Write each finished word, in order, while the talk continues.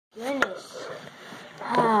Goodness.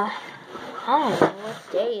 I don't know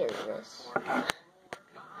what day is this.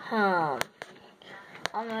 I'm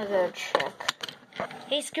gonna go check.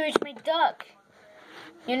 Hey Scrooge McDuck.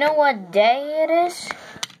 You know what day it is?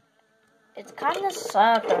 It's kind of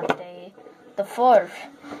Saturday, the 4th.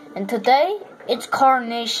 And today, it's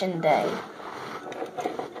Carnation Day.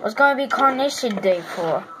 What's gonna be Carnation Day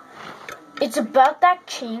for? It's about that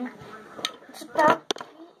king. It's about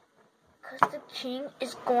because the king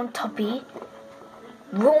is going to be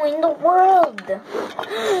ruling the world.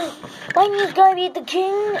 When he's gonna be the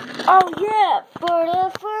king? Oh yeah, for the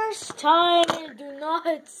first time, and do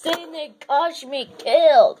not sing it, cause me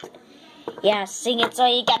killed. Yeah, sing it so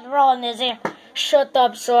you can roll in his ear. Shut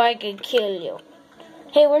up so I can kill you.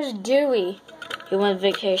 Hey, where's Dewey? He went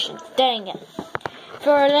vacation. Dang it.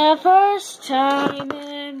 For the first time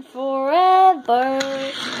in forever.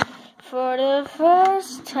 For the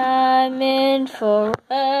first time in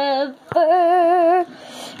forever.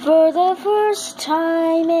 For the first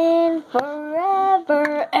time in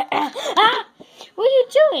forever. Ah! What are you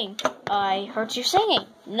doing? I heard you singing.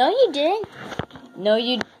 No, you didn't. No,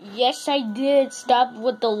 yes, I did. Stop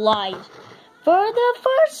with the lies. For the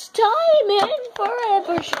first time in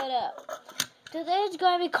forever. Shut up. Today is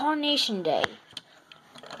going to be Carnation Day.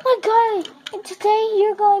 My God, and today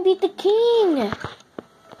you're going to be the king.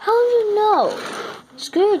 How do you know?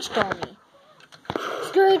 Scrooge told me.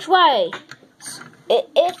 Scrooge, why?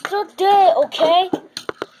 It's the day, okay?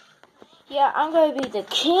 Yeah, I'm going to be the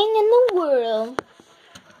king in the world.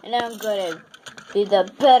 And I'm going to be the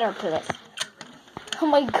better place. Oh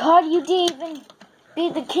my God, you didn't even be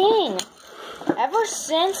the king. Ever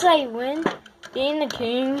since I win being the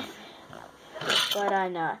king, but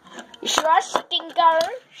I'm not. You stinker.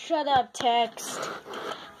 Shut up, text.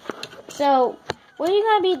 So, when are you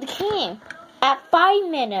gonna be the king? At 5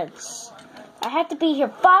 minutes. I have to be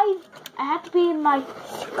here I have to be in my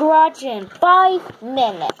garage in 5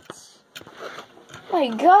 minutes. My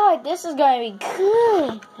God, this is gonna be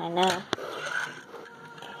good. I know.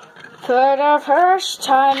 For the first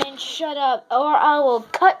time, and shut up, or I will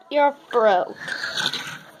cut your throat.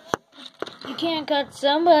 You can't cut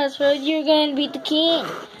somebody's throat, you're gonna be the king.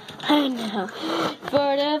 I know.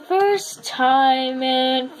 For the first time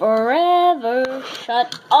in forever,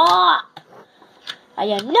 shut up. I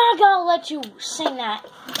am not gonna let you sing that.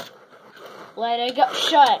 Let it go.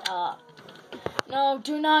 Shut up. No,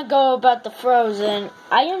 do not go about the Frozen.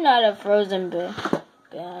 I am not a Frozen band.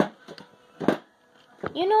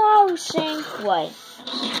 You know how to sing? What?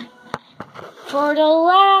 For the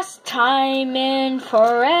last time in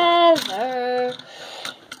forever,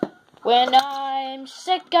 when I'm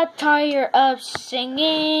sick and tired of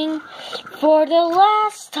singing, for the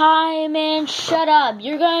last time and shut up,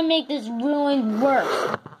 you're gonna make this ruin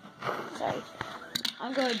worse. Sorry,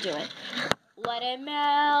 I'm gonna do it. Let it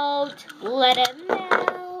melt, let it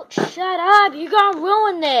melt. Shut up, you're gonna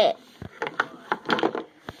ruin it.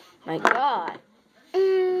 My God.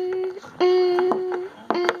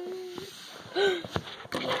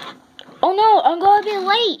 Oh no, I'm gonna be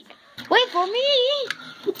late. Wait for me.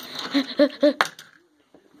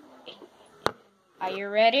 Are you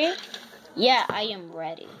ready? Yeah, I am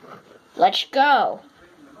ready. Let's go.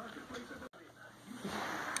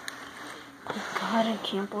 Oh God, I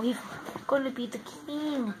can't believe I'm gonna be the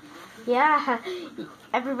king. Yeah,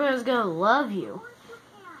 everybody's gonna love you.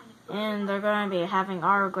 And they're gonna be having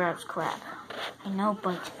autographs crap. I know,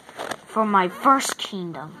 but for my first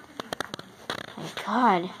kingdom. My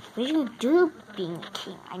God, what do you do being a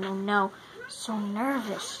king? I don't know. So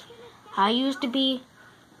nervous. I used to be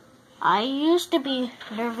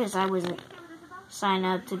nervous. I wasn't signed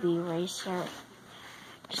up to be a racer.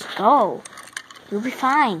 Just go. You'll be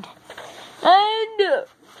fine. And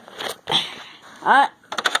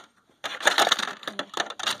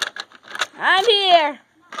I'm here.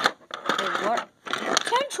 Wait, what?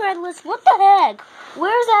 Treadless, what the heck?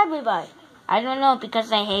 Where's everybody? I don't know, because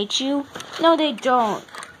they hate you? No, they don't.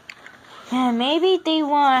 Yeah, maybe they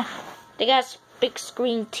got big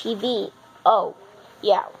screen TV. Oh,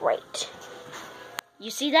 yeah, right. You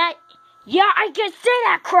see that? Yeah, I can see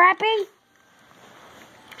that, Crappy.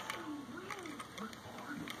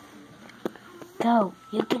 Go,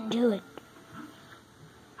 you can do it.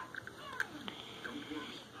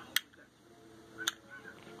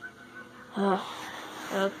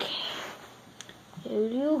 Okay. Here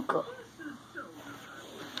you go.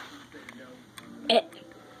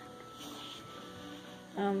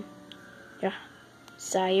 Yeah.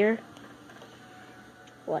 Sire.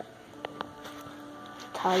 What?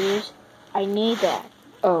 Tires? I need that.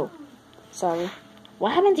 Oh, sorry.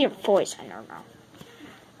 What happened to your voice? I don't know.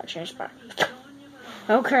 I'll change back.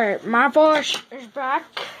 Okay, my voice is back,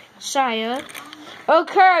 Saya.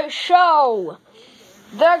 Okay, so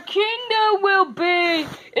the kingdom will be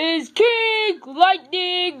is King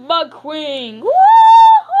Lightning McQueen.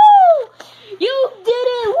 Woohoo! You did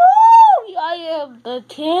it! Woo! I am the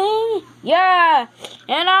king. Yeah,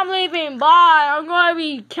 and I'm leaving. Bye. I'm gonna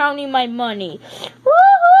be counting my money.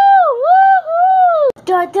 Woohoo! Woohoo!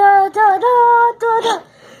 Da da da da da da.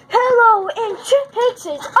 Hello, and Chip Hicks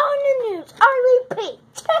is on the news. I repeat,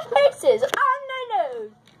 Chip Hicks is on the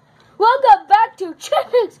news. Welcome back to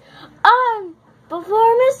Chip Hicks. I'm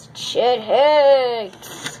Performance Chip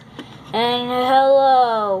Hicks. And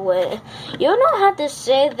hello. You don't have to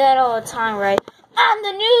say that all the time, right? On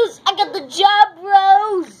the news, I got the job,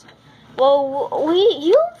 bros. Well,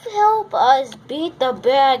 you help us beat the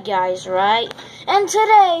bad guys, right? And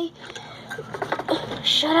today,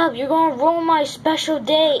 shut up, you're gonna ruin my special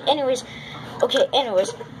day. Anyways, today,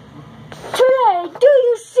 do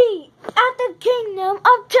you see at the Kingdom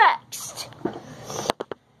of Text?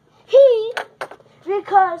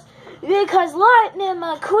 Because Lightning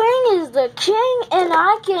McQueen is the king, and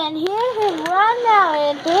I can hear him right now,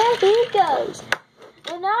 and here he goes.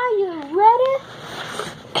 And are you ready?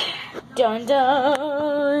 Dun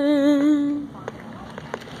dun.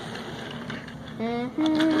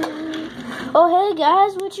 Oh, hey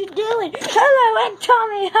guys, what you doing? Hello, and tell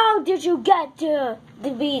me, how did you get to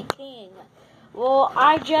be king? Well,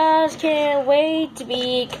 I just can't wait to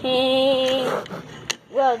be king.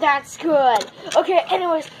 Well, that's good. Okay,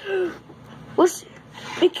 anyways,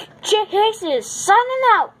 Chip Hicks is signing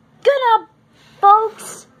out. Good night,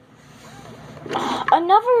 folks.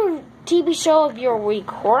 Another TV show of your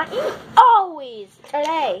recording? Always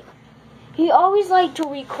today. He always liked to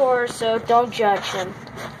record, so don't judge him.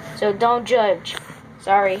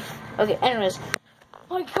 Sorry. Okay, anyways.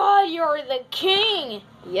 Oh my God, you're the king.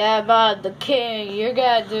 Yeah, but the king. You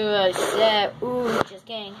gotta do a set. Ooh, just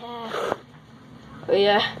getting hacked. Oh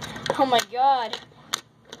yeah. Oh my God.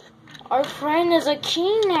 Our friend is a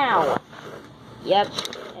king now. Yep.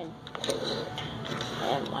 And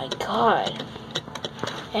oh my God.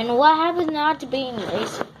 And what happens not to being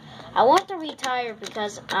racist? I want to retire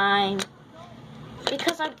because I'm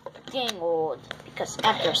getting old. Because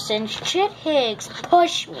since Chip Hicks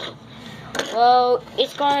pushed me, well,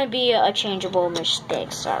 it's gonna be a changeable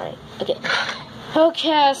mistake. Sorry.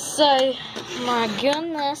 Okay. So, my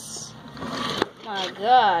goodness, my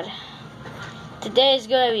God, today is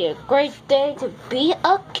gonna be a great day to be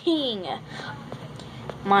a king.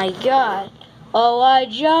 My God, oh, I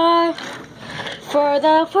jive for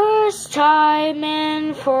the first time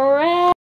in forever.